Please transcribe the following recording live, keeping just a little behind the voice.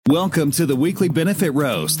Welcome to the Weekly Benefit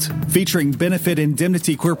Roast, featuring Benefit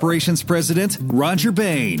Indemnity Corporation's president, Roger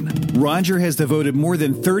Bain. Roger has devoted more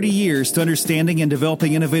than 30 years to understanding and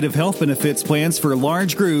developing innovative health benefits plans for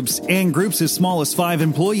large groups and groups as small as 5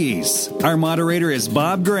 employees. Our moderator is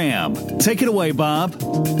Bob Graham. Take it away, Bob.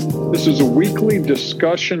 This is a weekly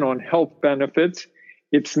discussion on health benefits.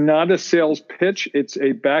 It's not a sales pitch. It's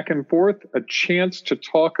a back and forth, a chance to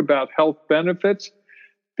talk about health benefits,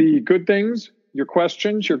 the good things, your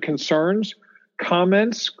questions, your concerns,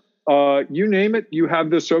 comments, you name it, you have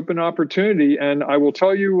this open opportunity. And I will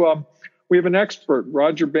tell you, we have an expert.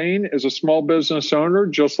 Roger Bain is a small business owner,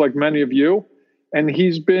 just like many of you. And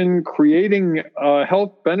he's been creating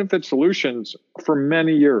health benefit solutions for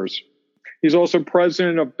many years. He's also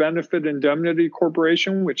president of Benefit Indemnity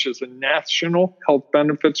Corporation, which is a national health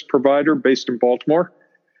benefits provider based in Baltimore.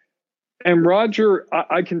 And Roger,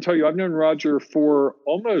 I can tell you, I've known Roger for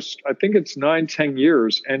almost, I think it's 9-10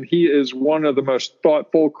 years, and he is one of the most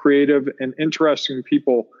thoughtful, creative, and interesting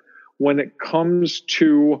people when it comes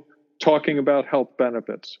to talking about health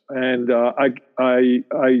benefits. And I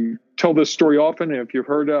tell this story often, and if you've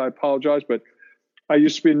heard it, I apologize, but I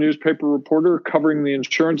used to be a newspaper reporter covering the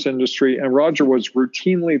insurance industry, and Roger was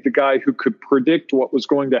routinely the guy who could predict what was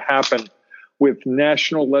going to happen with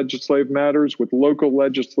national legislative matters, with local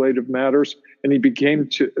legislative matters, and he became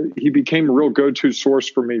a real go-to source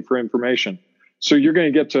for me for information. So you're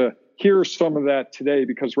going to get to hear some of that today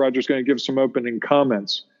because Roger's going to give some opening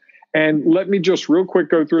comments. And let me just real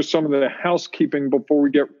quick go through some of the housekeeping before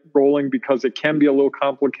we get rolling because it can be a little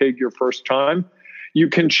complicated your first time. You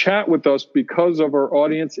can chat with us because of our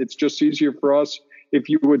audience. It's just easier for us if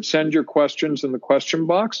you would send your questions in the question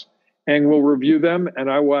box, and we'll review them, and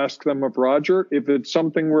I will ask them of Roger. If it's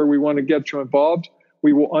something where we want to get you involved,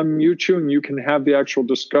 we will unmute you, and you can have the actual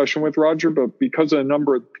discussion with Roger. But because of the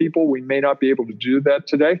number of people, we may not be able to do that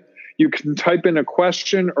today. You can type in a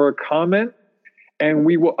question or a comment, and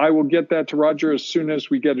I will get that to Roger as soon as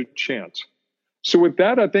we get a chance. So with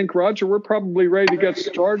that, I think, Roger, we're probably ready to get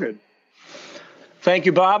started. Thank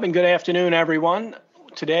you, Bob, and good afternoon, everyone.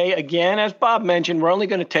 Today, again, as Bob mentioned, we're only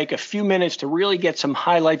going to take a few minutes to really get some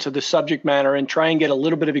highlights of the subject matter and try and get a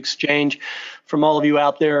little bit of exchange from all of you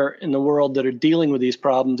out there in the world that are dealing with these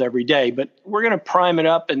problems every day. But we're going to prime it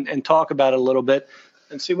up and talk about it a little bit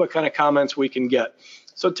and see what kind of comments we can get.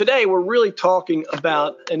 So today, we're really talking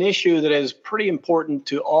about an issue that is pretty important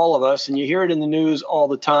to all of us, and you hear it in the news all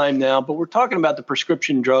the time now, but we're talking about the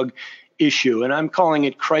prescription drug issue, and I'm calling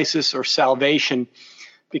it crisis or salvation,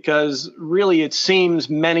 because really it seems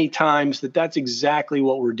many times that that's exactly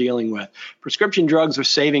what we're dealing with. Prescription drugs are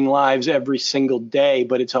saving lives every single day,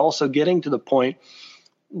 but it's also getting to the point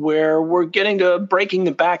where we're getting to breaking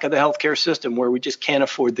the back of the healthcare system where we just can't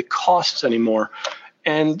afford the costs anymore.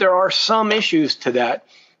 And there are some issues to that,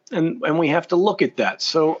 and we have to look at that.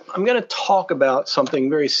 So I'm going to talk about something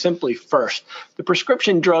very simply first, the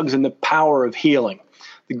prescription drugs and the power of healing.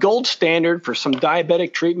 The gold standard for some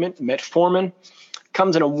diabetic treatment, metformin,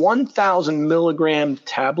 comes in a 1,000 milligram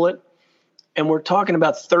tablet, and we're talking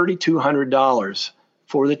about $3,200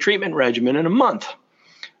 for the treatment regimen in a month.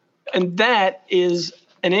 And that is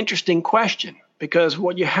an interesting question, because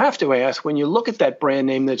what you have to ask when you look at that brand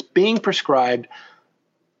name that's being prescribed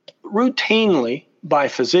routinely by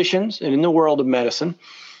physicians and in the world of medicine,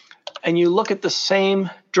 and you look at the same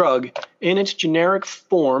drug in its generic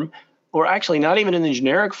form, or actually not even in the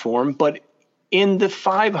generic form, but in the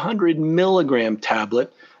 500 milligram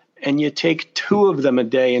tablet, and you take 2 of them a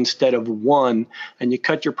day instead of 1, and you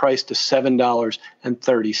cut your price to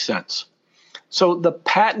 $7.30. So the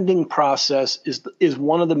patenting process is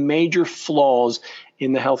one of the major flaws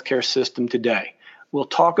in the healthcare system today. We'll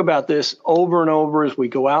talk about this over and over as we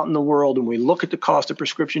go out in the world and we look at the cost of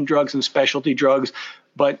prescription drugs and specialty drugs,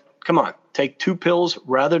 but come on, take 2 pills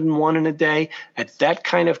rather than 1 in a day at that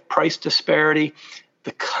kind of price disparity.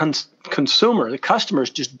 The consumer, the customers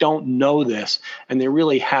just don't know this, and they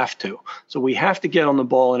really have to. So we have to get on the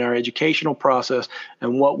ball in our educational process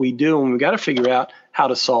and what we do, and we've got to figure out how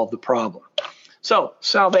to solve the problem. So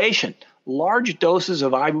salvation, large doses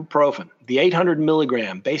of ibuprofen, the 800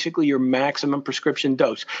 milligram, basically your maximum prescription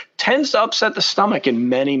dose, tends to upset the stomach in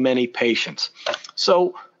many, many patients.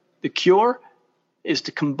 So the cure is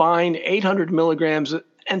to combine 800 milligrams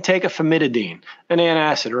and take a famotidine, an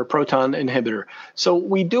antacid or a proton inhibitor. So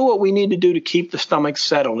we do what we need to do to keep the stomach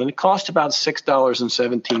settled, and it costs about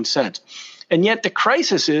 $6.17. And yet the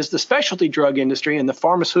crisis is the specialty drug industry and the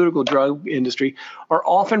pharmaceutical drug industry are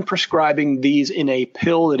often prescribing these in a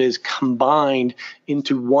pill that is combined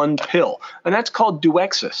into one pill, and that's called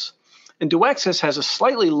Duexis. And Duexis has a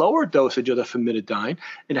slightly lower dosage of the famotidine.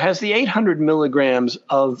 It has the 800 milligrams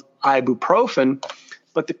of ibuprofen,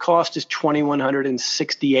 but the cost is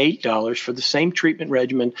 $2,168 for the same treatment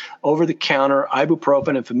regimen, over-the-counter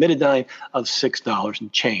ibuprofen and famotidine of $6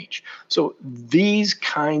 and change. So these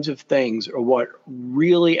kinds of things are what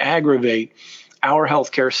really aggravate our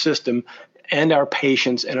healthcare system and our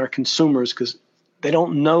patients and our consumers, because they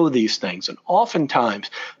don't know these things. And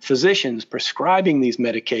oftentimes, physicians prescribing these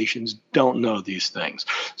medications don't know these things.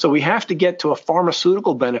 So we have to get to a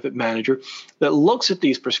pharmaceutical benefit manager that looks at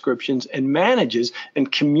these prescriptions and manages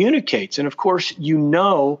and communicates. And of course,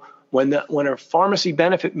 when a pharmacy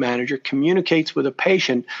benefit manager communicates with a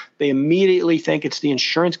patient, they immediately think it's the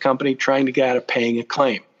insurance company trying to get out of paying a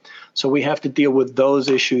claim. So we have to deal with those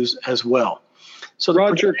issues as well. So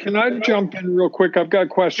Roger, can I jump in real quick? I've got a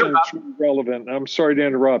question that's really relevant. I'm sorry to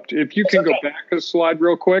interrupt. If you can go back a slide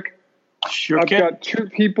real quick. Sure. I've got two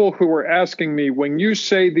people who are asking me, when you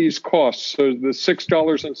say these costs, so the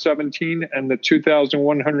 $6.17 and the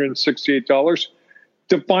 $2,168,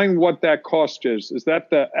 define what that cost is. Is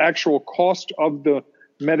that the actual cost of the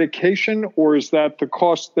medication, or is that the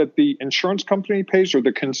cost that the insurance company pays, or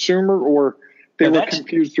the consumer, or they were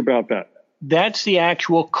confused about that? That's the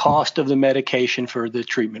actual cost of the medication for the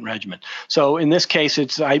treatment regimen. So in this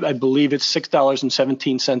case, I believe it's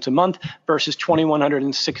 $6.17 a month versus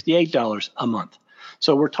 $2,168 a month.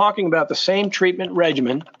 So we're talking about the same treatment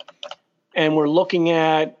regimen, and we're looking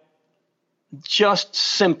at just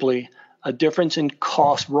simply a difference in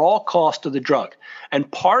cost, raw cost of the drug.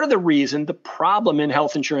 And part of the reason, the problem in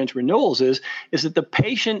health insurance renewals is that the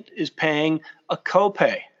patient is paying a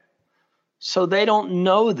copay. So they don't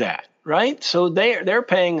know that. Right? So they're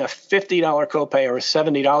paying a $50 copay or a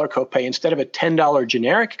 $70 copay instead of a $10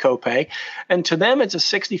 generic copay. And to them, it's a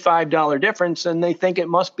 $65 difference, and they think it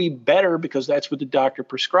must be better because that's what the doctor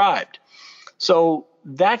prescribed. So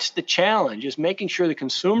that's the challenge, is making sure the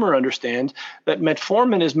consumer understands that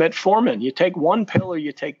metformin is metformin. You take one pill or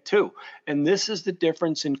you take two. And this is the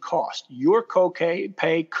difference in cost. Your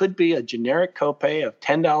copay could be a generic copay of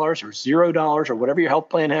 $10 or $0 or whatever your health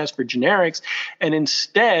plan has for generics. And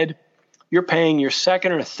instead, you're paying your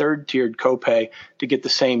second or third tiered copay to get the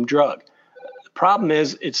same drug. The problem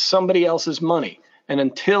is it's somebody else's money. And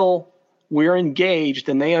until we're engaged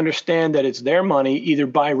and they understand that it's their money, either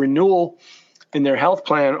by renewal in their health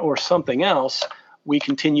plan or something else, we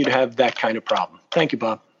continue to have that kind of problem. Thank you,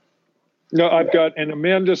 Bob. No, and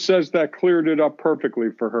Amanda says that cleared it up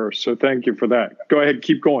perfectly for her. So thank you for that. Go ahead,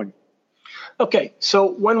 keep going. Okay,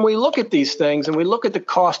 so when we look at these things and we look at the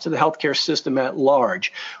cost of the healthcare system at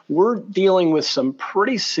large, we're dealing with some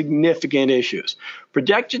pretty significant issues.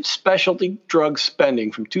 Projected specialty drug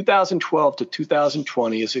spending from 2012 to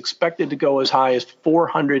 2020 is expected to go as high as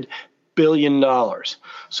 $400 billion.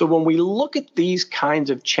 So when we look at these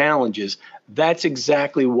kinds of challenges, that's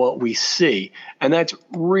exactly what we see, and that's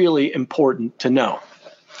really important to know.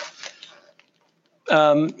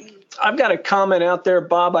 I've got a comment out there,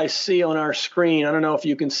 Bob, I see on our screen. I don't know if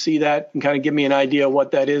you can see that and kind of give me an idea of what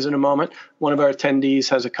that is in a moment. One of our attendees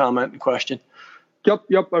has a comment and question. Yep,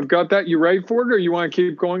 I've got that. You ready for it, or you want to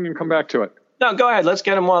keep going and come back to it? No, go ahead. Let's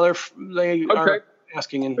get them while they are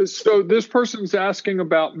asking. So this person's asking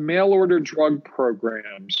about mail-order drug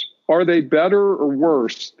programs. Are they better or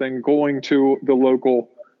worse than going to the local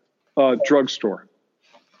drugstore?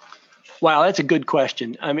 Wow, that's a good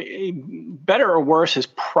question. I mean, better or worse is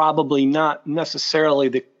probably not necessarily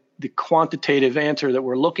the quantitative answer that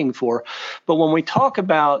we're looking for. But when we talk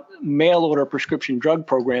about mail-order prescription drug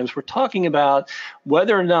programs, we're talking about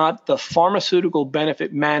whether or not the pharmaceutical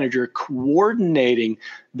benefit manager coordinating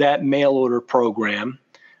that mail-order program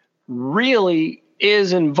really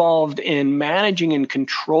is involved in managing and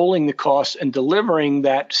controlling the costs and delivering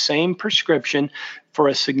that same prescription for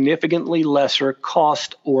a significantly lesser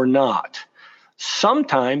cost or not.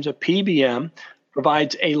 Sometimes a PBM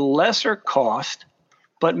provides a lesser cost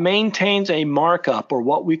but maintains a markup, or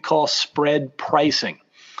what we call spread pricing.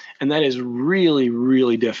 And that is really,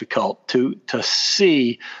 really difficult to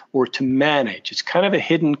see or to manage. It's kind of a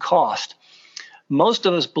hidden cost. Most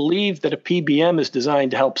of us believe that a PBM is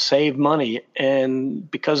designed to help save money,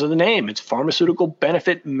 and because of the name, it's pharmaceutical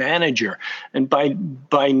benefit manager. And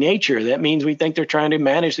by nature, that means we think they're trying to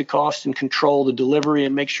manage the cost and control the delivery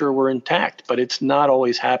and make sure we're intact, but it's not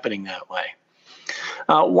always happening that way.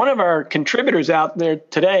 One of our contributors out there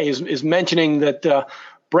today is mentioning that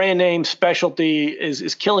brand name specialty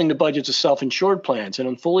is killing the budgets of self-insured plans. And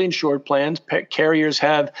on fully insured plans, carriers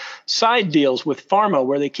have side deals with pharma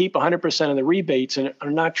where they keep 100% of the rebates and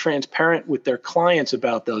are not transparent with their clients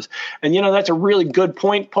about those. And, that's a really good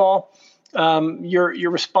point, Paul.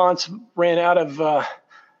 Your response ran out of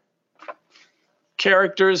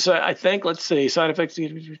characters, I think. Let's see, side effects.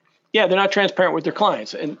 Yeah, they're not transparent with their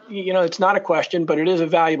clients. And, it's not a question, but it is a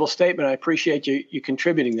valuable statement. I appreciate you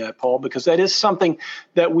contributing that, Paul, because that is something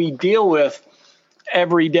that we deal with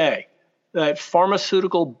every day, that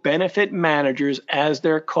pharmaceutical benefit managers, as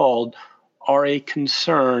they're called, are a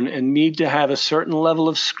concern and need to have a certain level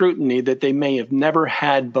of scrutiny that they may have never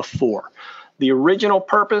had before. The original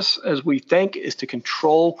purpose, as we think, is to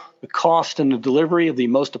control the cost and the delivery of the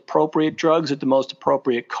most appropriate drugs at the most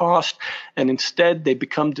appropriate cost. And instead, they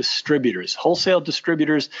become distributors, wholesale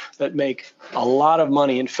distributors that make a lot of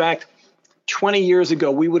money. In fact, 20 years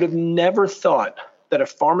ago, we would have never thought that a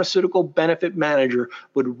pharmaceutical benefit manager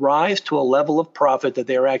would rise to a level of profit that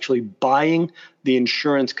they are actually buying the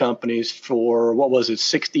insurance companies for, what was it,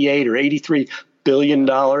 68 or 83 billion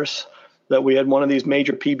dollars. That we had one of these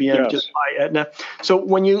major PBMs just buy Aetna. So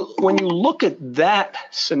when you look at that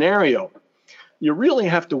scenario, you really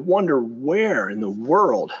have to wonder where in the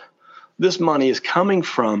world this money is coming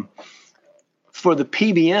from for the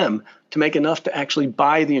PBM to make enough to actually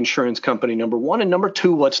buy the insurance company, number one. And number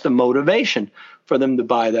two, what's the motivation for them to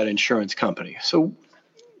buy that insurance company? So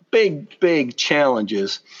big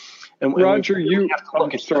challenges. And Roger,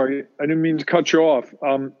 I'm sorry, I didn't mean to cut you off.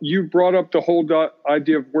 You brought up the whole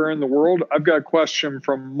idea of where in the world. I've got a question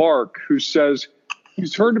from Mark, who says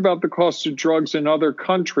he's heard about the cost of drugs in other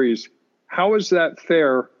countries. How is that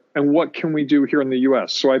fair, and what can we do here in the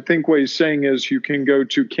U.S.? So I think what he's saying is you can go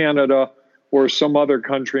to Canada or some other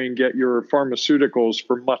country and get your pharmaceuticals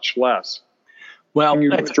for much less. Well, can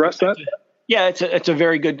you address that? Yeah, it's a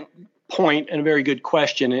very good point and a very good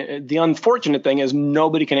question. The unfortunate thing is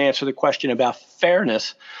nobody can answer the question about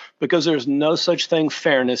fairness because there's no such thing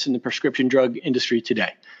fairness in the prescription drug industry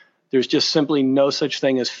today. There's just simply no such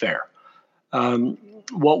thing as fair.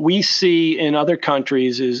 What we see in other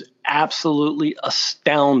countries is absolutely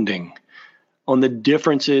astounding on the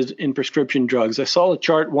differences in prescription drugs. I saw a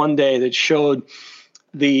chart one day that showed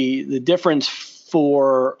the difference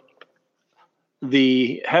for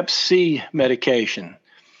the Hep C medication.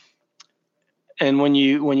 And when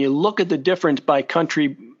you look at the difference by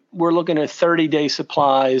country, we're looking at 30-day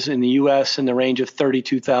supplies in the U.S. in the range of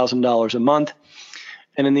 $32,000 a month.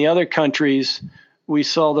 And in the other countries, we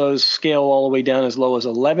saw those scale all the way down as low as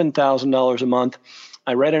 $11,000 a month.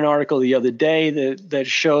 I read an article the other day that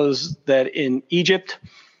shows that in Egypt,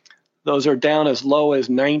 those are down as low as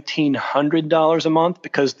 $1,900 a month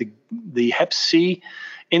because the Hep C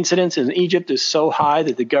incidence in Egypt is so high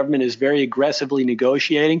that the government is very aggressively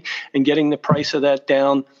negotiating and getting the price of that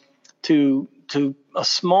down to a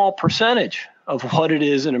small percentage of what it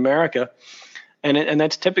is in America. And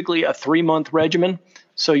that's typically a 3-month regimen.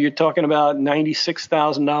 So you're talking about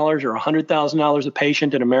 $96,000 or $100,000 a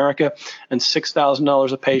patient in America and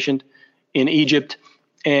 $6,000 a patient in Egypt.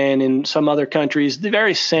 And in some other countries, the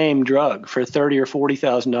very same drug for $30,000 or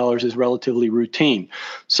 $40,000 is relatively routine.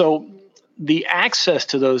 So the access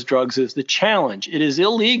to those drugs is the challenge. It is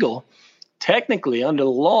illegal, technically, under the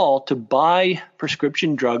law, to buy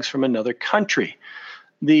prescription drugs from another country.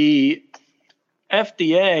 The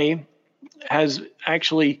FDA has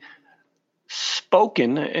actually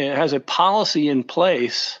spoken, it has a policy in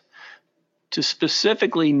place to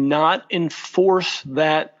specifically not enforce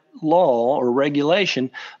that law or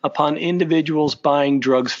regulation upon individuals buying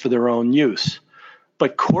drugs for their own use.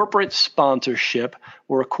 But corporate sponsorship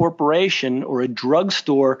or a corporation or a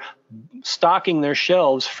drugstore stocking their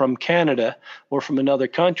shelves from Canada or from another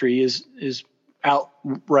country is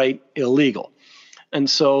outright illegal. And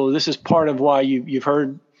so this is part of why you've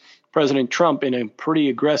heard President Trump in a pretty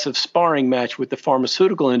aggressive sparring match with the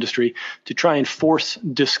pharmaceutical industry to try and force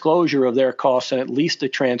disclosure of their costs and at least the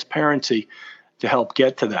transparency to help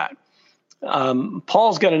get to that.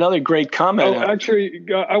 Paul's got another great comment.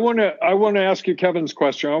 Actually, I want to ask you Kevin's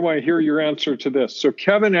question. I want to hear your answer to this. So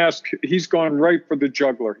Kevin asked, he's gone right for the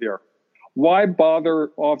juggler here. Why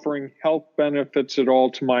bother offering health benefits at all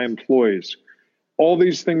to my employees? All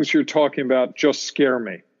these things you're talking about just scare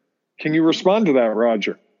me. Can you respond to that,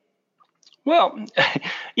 Roger? Well,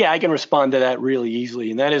 yeah, I can respond to that really easily.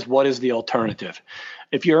 And that is, what is the alternative?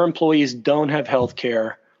 If your employees don't have health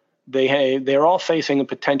care, they're all facing a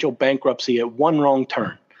potential bankruptcy at one wrong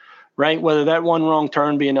turn, right? Whether that one wrong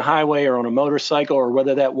turn be in a highway or on a motorcycle, or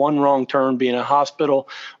whether that one wrong turn be in a hospital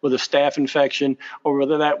with a staph infection, or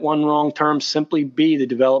whether that one wrong turn simply be the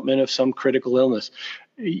development of some critical illness.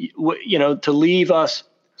 To leave us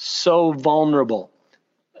so vulnerable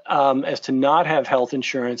as to not have health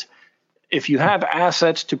insurance. If you have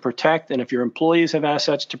assets to protect and if your employees have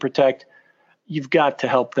assets to protect, you've got to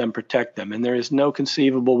help them protect them. And there is no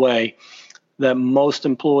conceivable way that most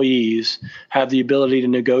employees have the ability to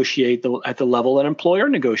negotiate at the level an employer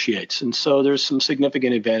negotiates. And so there's some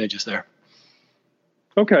significant advantages there.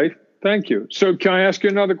 Okay, thank you. So can I ask you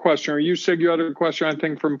another question? Or you said you had a question, I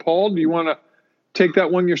think, from Paul. Do you want to take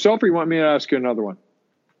that one yourself, or you want me to ask you another one?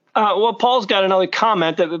 Well, Paul's got another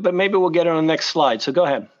comment, but maybe we'll get it on the next slide. So go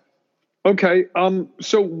ahead. Okay.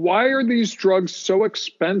 So why are these drugs so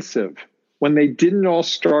expensive when they didn't all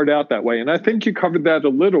start out that way? And I think you covered that a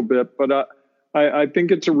little bit, but I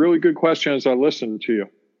think it's a really good question as I listened to you.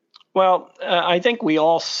 Well, I think we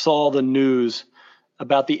all saw the news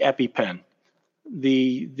about the EpiPen,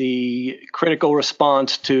 the critical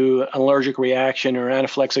response to an allergic reaction or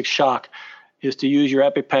anaphylactic shock is to use your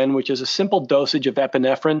EpiPen, which is a simple dosage of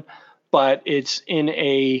epinephrine, but it's in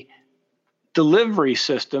a delivery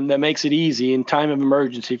system that makes it easy in time of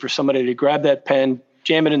emergency for somebody to grab that pen,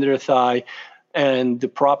 jam it into their thigh, and the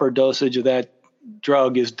proper dosage of that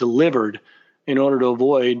drug is delivered in order to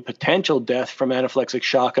avoid potential death from anaphylactic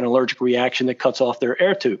shock and allergic reaction that cuts off their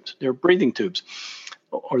air tubes, their breathing tubes,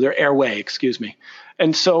 or their airway, excuse me.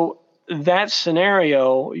 And so that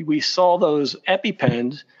scenario, we saw those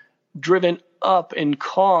EpiPens driven up in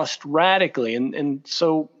cost radically. And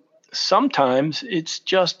so sometimes it's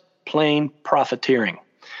just plain profiteering.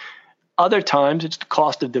 Other times it's the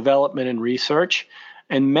cost of development and research.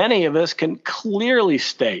 And many of us can clearly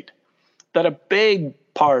state that a big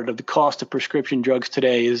part of the cost of prescription drugs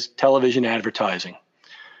today is television advertising.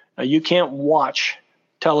 You can't watch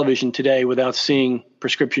television today without seeing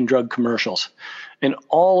prescription drug commercials. And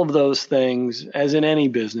all of those things, as in any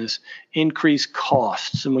business, increase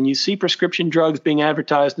costs. And when you see prescription drugs being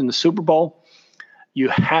advertised in the Super Bowl, you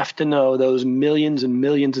have to know those millions and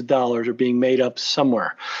millions of dollars are being made up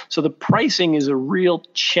somewhere. So the pricing is a real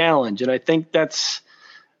challenge. And I think that's,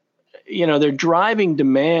 they're driving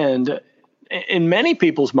demand in many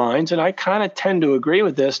people's minds. And I kind of tend to agree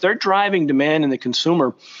with this. They're driving demand in the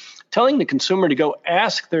consumer, telling the consumer to go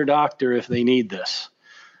ask their doctor if they need this.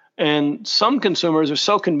 And some consumers are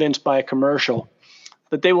so convinced by a commercial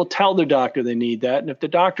that they will tell their doctor they need that. And if the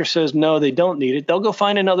doctor says, no, they don't need it, they'll go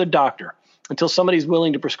find another doctor until somebody's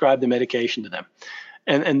willing to prescribe the medication to them.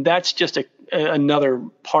 And that's just another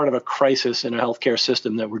part of a crisis in a healthcare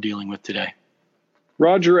system that we're dealing with today.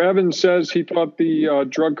 Roger Evans says he thought the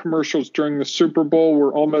drug commercials during the Super Bowl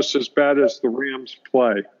were almost as bad as the Rams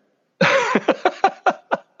play.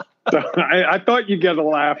 So I thought you'd get a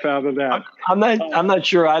laugh out of that. I'm not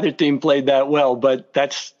sure either team played that well, but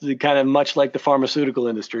that's the kind of much like the pharmaceutical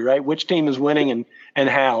industry, right? Which team is winning and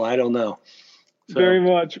how? I don't know. So. Very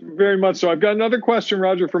much so. I've got another question,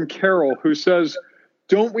 Roger, from Carol, who says,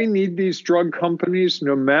 don't we need these drug companies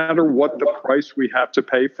no matter what the price we have to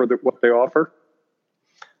pay for what they offer?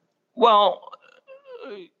 Well,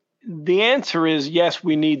 the answer is yes,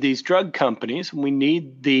 we need these drug companies. We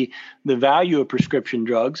need the value of prescription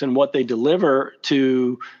drugs and what they deliver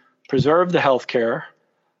to preserve the healthcare.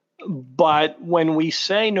 But when we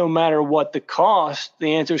say no matter what the cost,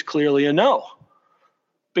 the answer is clearly a no.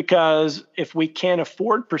 Because if we can't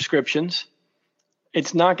afford prescriptions,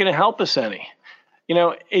 it's not going to help us any.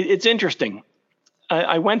 It's interesting.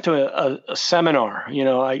 I went to a seminar.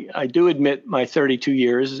 I do admit my 32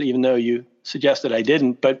 years, even though you suggested I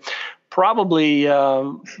didn't. But probably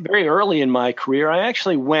very early in my career, I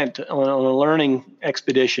actually went on a learning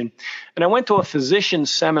expedition. And I went to a physician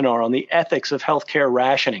seminar on the ethics of healthcare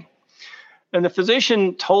rationing. And the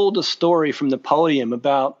physician told a story from the podium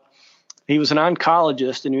about he was an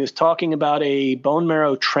oncologist, and he was talking about a bone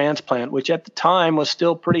marrow transplant, which at the time was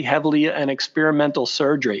still pretty heavily an experimental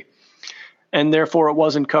surgery. And therefore, it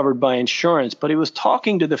wasn't covered by insurance. But he was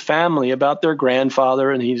talking to the family about their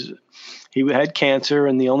grandfather, and he had cancer,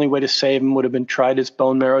 and the only way to save him would have been try this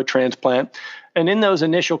bone marrow transplant. And in those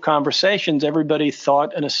initial conversations, everybody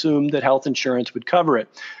thought and assumed that health insurance would cover it.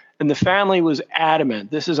 And the family was adamant.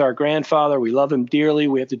 This is our grandfather. We love him dearly.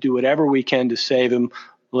 We have to do whatever we can to save him.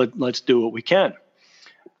 Let's do what we can.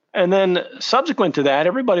 And then subsequent to that,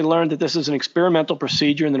 everybody learned that this is an experimental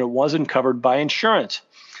procedure and that it wasn't covered by insurance.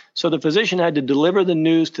 So the physician had to deliver the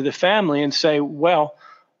news to the family and say, well,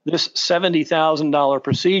 this $70,000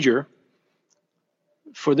 procedure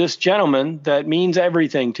for this gentleman that means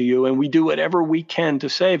everything to you, and we do whatever we can to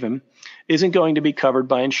save him, isn't going to be covered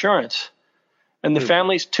by insurance. And the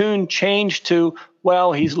family's tune changed to,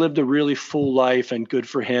 well, he's lived a really full life and good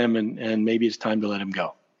for him, and maybe it's time to let him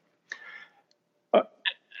go.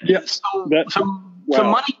 Yes.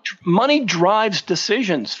 So money drives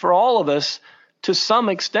decisions for all of us to some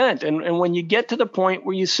extent. And when you get to the point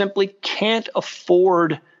where you simply can't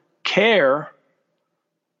afford care,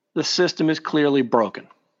 the system is clearly broken.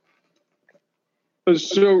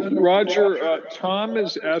 So, Roger, Tom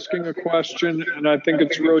is asking a question, and I think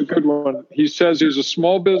it's a really good one. He says he's a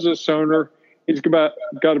small business owner. He's got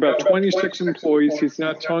about 26 employees. He's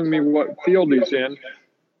not telling me what field he's in.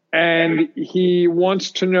 And he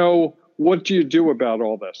wants to know, what do you do about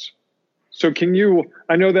all this? So can you,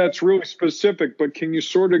 I know that's really specific, but can you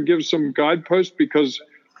sort of give some guideposts? Because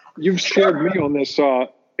you've shared me on this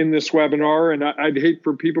in this webinar, and I'd hate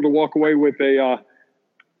for people to walk away with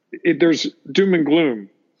there's doom and gloom.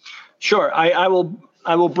 Sure, I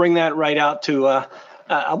will bring that right out to.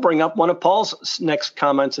 I'll bring up one of Paul's next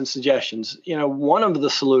comments and suggestions. One of the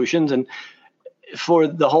solutions, and for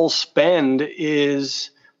the whole spend, is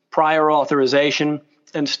prior authorization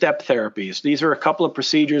and step therapies. These are a couple of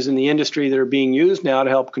procedures in the industry that are being used now to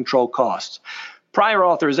help control costs. Prior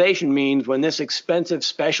authorization means when this expensive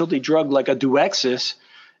specialty drug like a Duexis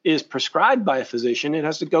is prescribed by a physician, it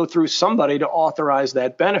has to go through somebody to authorize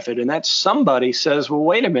that benefit. And that somebody says, well,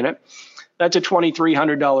 wait a minute, that's a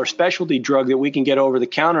 $2,300 specialty drug that we can get over the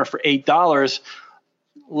counter for $8.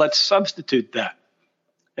 Let's substitute that.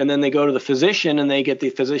 And then they go to the physician and they get the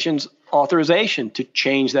physician's authorization to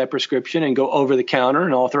change that prescription and go over the counter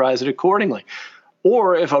and authorize it accordingly.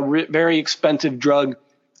 Or if a very expensive drug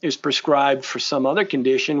is prescribed for some other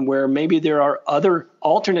condition where maybe there are other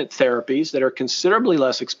alternate therapies that are considerably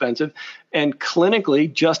less expensive and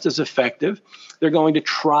clinically just as effective, they're going to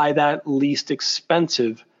try that least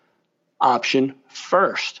expensive option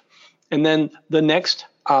first. And then the next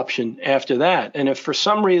option after that. And if for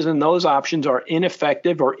some reason those options are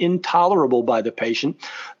ineffective or intolerable by the patient,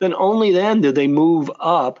 then only then do they move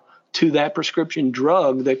up to that prescription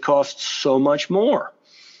drug that costs so much more.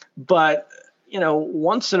 But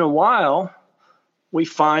once in a while, we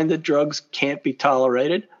find that drugs can't be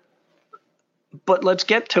tolerated. But let's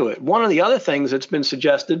get to it. One of the other things that's been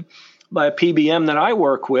suggested by a PBM that I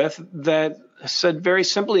work with that said very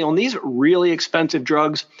simply, on these really expensive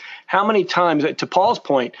drugs, how many times, to Paul's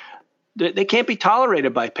point, they can't be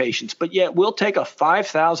tolerated by patients, but yet we'll take a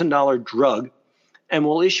 $5,000 drug and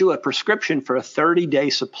we'll issue a prescription for a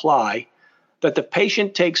 30-day supply that the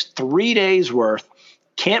patient takes 3 days worth,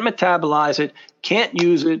 can't metabolize it, can't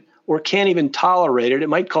use it, or can't even tolerate it. It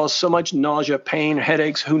might cause so much nausea, pain,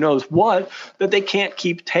 headaches, who knows what, that they can't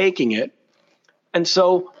keep taking it. And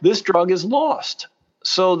so this drug is lost.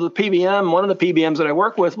 So the PBM, one of the PBMs that I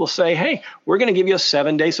work with, will say, hey, we're going to give you a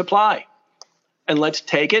 7-day supply. And let's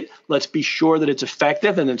take it. Let's be sure that it's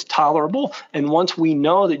effective and it's tolerable. And once we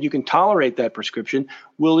know that you can tolerate that prescription,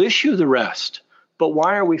 we'll issue the rest. But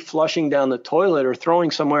why are we flushing down the toilet or throwing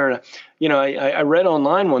somewhere? I read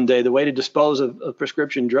online one day the way to dispose of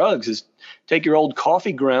prescription drugs is take your old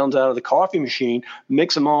coffee grounds out of the coffee machine,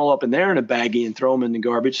 mix them all up in there in a baggie and throw them in the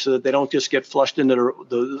garbage so that they don't just get flushed into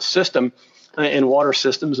the system and water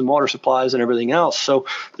systems and water supplies and everything else. So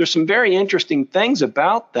there's some very interesting things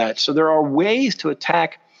about that. So there are ways to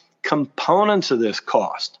attack components of this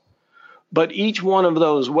cost. But each one of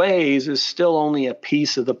those ways is still only a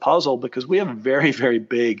piece of the puzzle because we have a very, very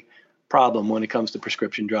big problem when it comes to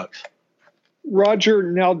prescription drugs. Roger,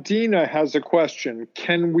 Naldina has a question.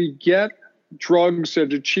 Can we get drugs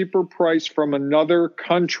at a cheaper price from another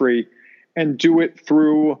country and do it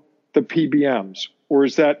through the PBMs? Or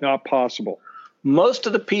is that not possible? Most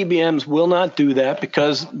of the PBMs will not do that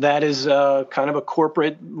because that is kind of a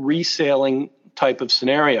corporate reselling type of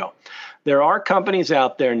scenario. There are companies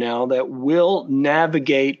out there now that will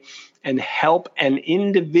navigate and help an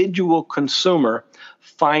individual consumer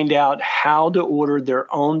find out how to order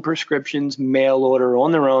their own prescriptions, mail order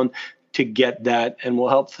on their own to get that, and will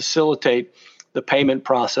help facilitate the payment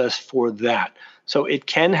process for that. So it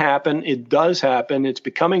can happen. It does happen. It's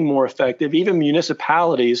becoming more effective. Even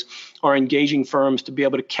municipalities are engaging firms to be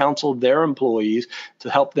able to counsel their employees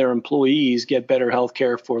to help their employees get better health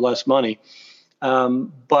care for less money.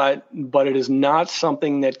 But it is not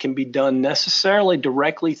something that can be done necessarily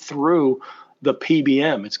directly through the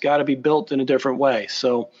PBM. It's got to be built in a different way.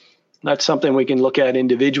 So that's something we can look at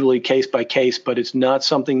individually, case by case, but it's not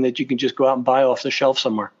something that you can just go out and buy off the shelf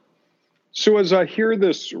somewhere. So as I hear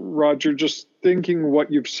this, Roger, just thinking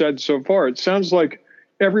what you've said so far, it sounds like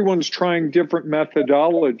everyone's trying different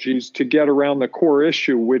methodologies to get around the core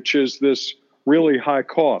issue, which is this really high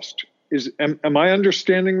cost. Am I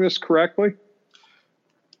understanding this correctly?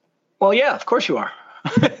 Well, yeah, of course you are.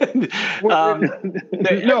 No,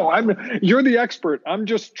 you're the expert. I'm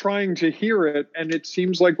just trying to hear it, and it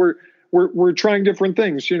seems like we're trying different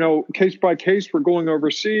things. Case by case, we're going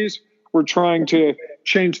overseas. We're trying to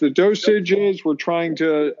change the dosages. We're trying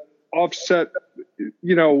to offset,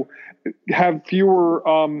 have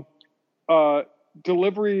fewer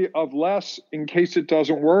delivery of less in case it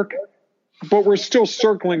doesn't work, but we're still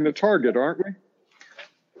circling the target, aren't we?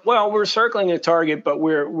 Well, we're circling a target, but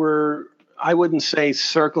we're I wouldn't say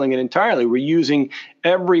circling it entirely. We're using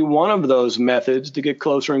every one of those methods to get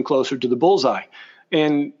closer and closer to the bullseye.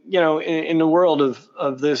 And, in the world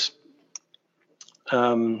of this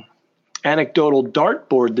anecdotal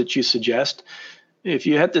dartboard that you suggest, if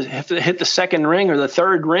you have to hit the second ring or the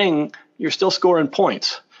third ring, you're still scoring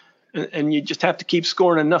points. And you just have to keep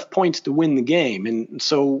scoring enough points to win the game. And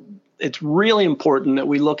so it's really important that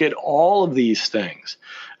we look at all of these things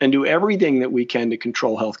and do everything that we can to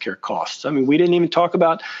control healthcare costs. I mean, we didn't even talk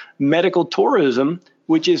about medical tourism,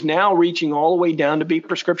 which is now reaching all the way down to be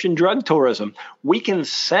prescription drug tourism. We can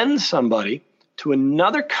send somebody to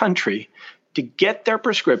another country to get their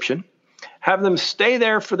prescription, have them stay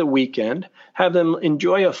there for the weekend, have them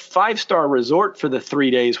enjoy a 5-star resort for the 3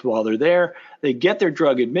 days while they're there. They get their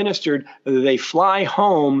drug administered, they fly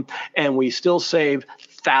home, and we still save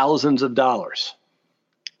thousands of dollars.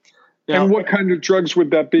 Now, and what kind of drugs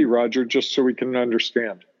would that be, Roger, just so we can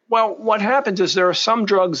understand? Well, what happens is there are some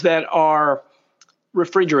drugs that are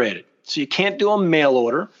refrigerated. So you can't do them mail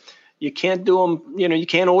order. You can't do them, you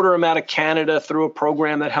can't order them out of Canada through a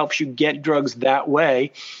program that helps you get drugs that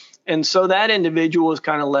way. And so that individual is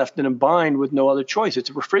kind of left in a bind with no other choice.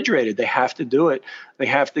 It's refrigerated. They have to do it. They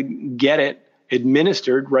have to get it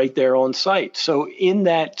administered right there on site. So in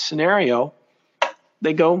that scenario,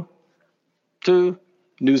 they go to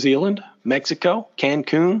New Zealand, Mexico,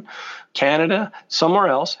 Cancun, Canada, somewhere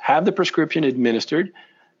else, have the prescription administered,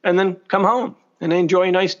 and then come home and enjoy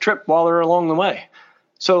a nice trip while they're along the way.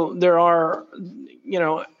 So there are,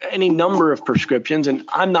 any number of prescriptions, and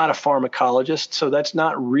I'm not a pharmacologist, so that's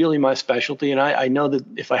not really my specialty. And I know that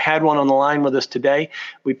if I had one on the line with us today,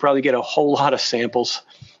 we'd probably get a whole lot of samples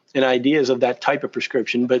and ideas of that type of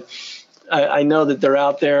prescription. But I know that they're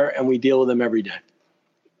out there, and we deal with them every day.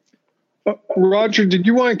 Roger, did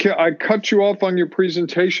you want to, I cut you off on your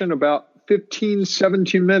presentation about 15,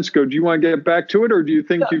 17 minutes ago. Do you want to get back to it, or do you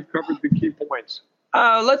think you've covered the key points?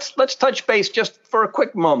 Let's touch base just for a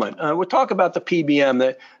quick moment. We'll talk about the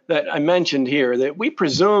PBM that I mentioned here, that we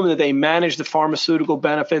presume that they manage the pharmaceutical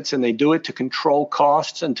benefits and they do it to control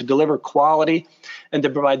costs and to deliver quality and to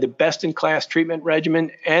provide the best-in-class treatment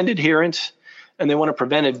regimen and adherence. And they want to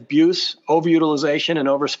prevent abuse, overutilization, and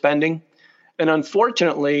overspending. And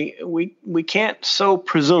unfortunately, we can't so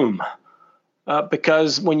presume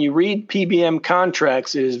because when you read PBM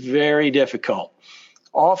contracts, it is very difficult.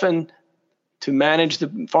 Often, to manage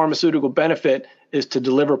the pharmaceutical benefit is to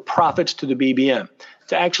deliver profits to the PBM,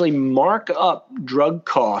 to actually mark up drug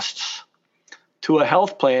costs to a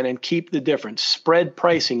health plan and keep the difference. Spread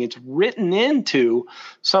pricing, it's written into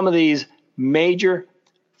some of these major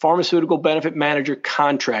pharmaceutical benefit manager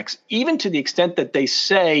contracts, even to the extent that they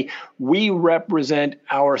say we represent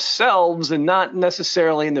ourselves and not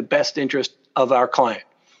necessarily in the best interest of our client,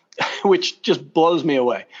 which just blows me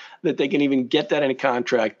away that they can even get that in a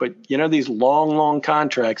contract. But these long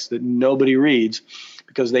contracts that nobody reads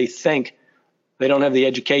because they think they don't have the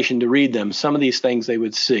education to read them. Some of these things they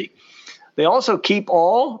would see. They also keep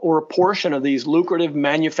all or a portion of these lucrative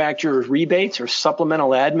manufacturers' rebates or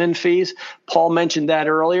supplemental admin fees. Paul mentioned that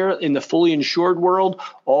earlier. In the fully insured world,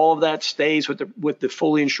 all of that stays with the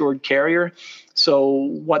fully insured carrier. So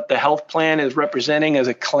what the health plan is representing as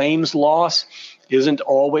a claims loss isn't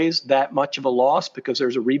always that much of a loss because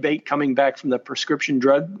there's a rebate coming back from the prescription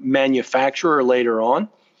drug manufacturer later on.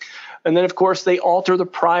 And then, of course, they alter the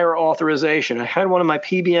prior authorization. I had one of my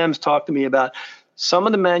PBMs talk to me about some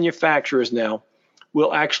of the manufacturers now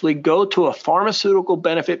will actually go to a pharmaceutical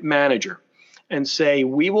benefit manager and say,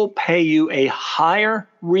 we will pay you a higher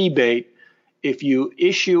rebate if you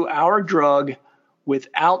issue our drug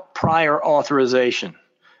without prior authorization.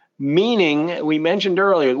 Meaning, we mentioned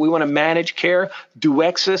earlier, we want to manage care.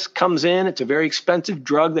 Duexis comes in. It's a very expensive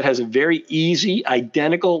drug that has a very easy,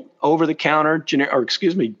 identical over-the-counter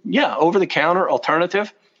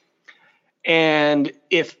alternative. And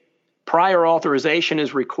if prior authorization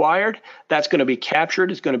is required, that's going to be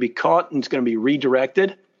captured, it's going to be caught, and it's going to be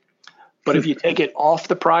redirected. But if you take it off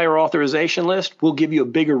the prior authorization list, we'll give you a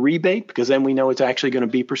bigger rebate because then we know it's actually going to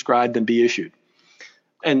be prescribed and be issued.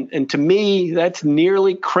 And to me, that's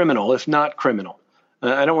nearly criminal, if not criminal.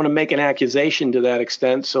 I don't want to make an accusation to that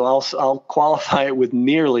extent, so I'll qualify it with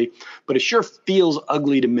nearly, but it sure feels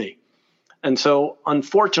ugly to me. And so,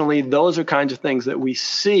 unfortunately, those are kinds of things that we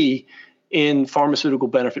see in pharmaceutical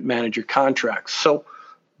benefit manager contracts. So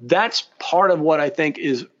that's part of what I think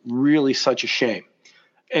is really such a shame.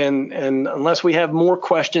 And unless we have more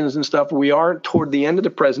questions and stuff, we are toward the end of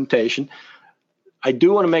the presentation. I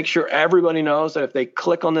do want to make sure everybody knows that if they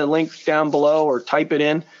click on the link down below or type it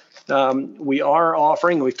in, we are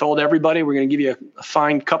offering, we've told everybody we're going to give you a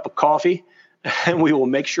fine cup of coffee, and we will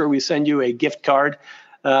make sure we send you a gift card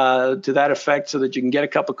to that effect so that you can get a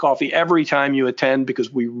cup of coffee every time you attend,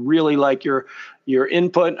 because we really like your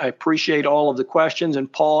input. I appreciate all of the questions.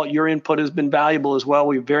 And Paul, your input has been valuable as well.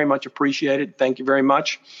 We very much appreciate it. Thank you very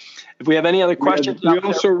much. If we have any other questions. We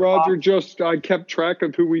also, Roger, I kept track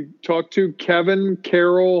of who we talked to. Kevin,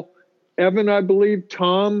 Carol, Evan, I believe,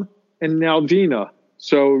 Tom, and Naldina.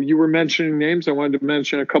 So you were mentioning names. I wanted to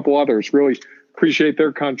mention a couple others. Really appreciate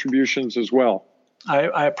their contributions as well.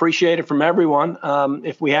 I appreciate it from everyone.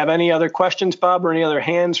 If we have any other questions, Bob, or any other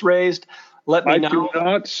hands raised, let me know. I do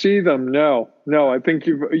not see them. No. I think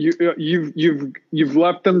you've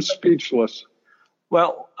left them speechless.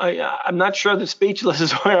 Well, I'm not sure that speechless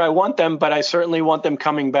is where I want them, but I certainly want them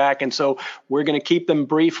coming back. And so we're going to keep them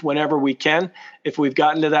brief whenever we can. If we've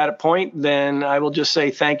gotten to that point, then I will just say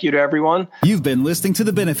thank you to everyone. You've been listening to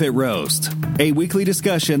The Benefit Roast, a weekly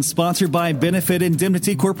discussion sponsored by Benefit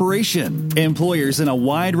Indemnity Corporation. Employers in a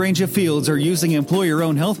wide range of fields are using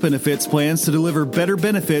employer-owned health benefits plans to deliver better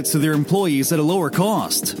benefits to their employees at a lower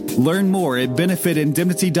cost. Learn more at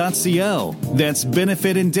benefitindemnity.co. That's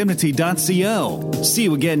benefitindemnity.co. See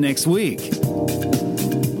you again next week.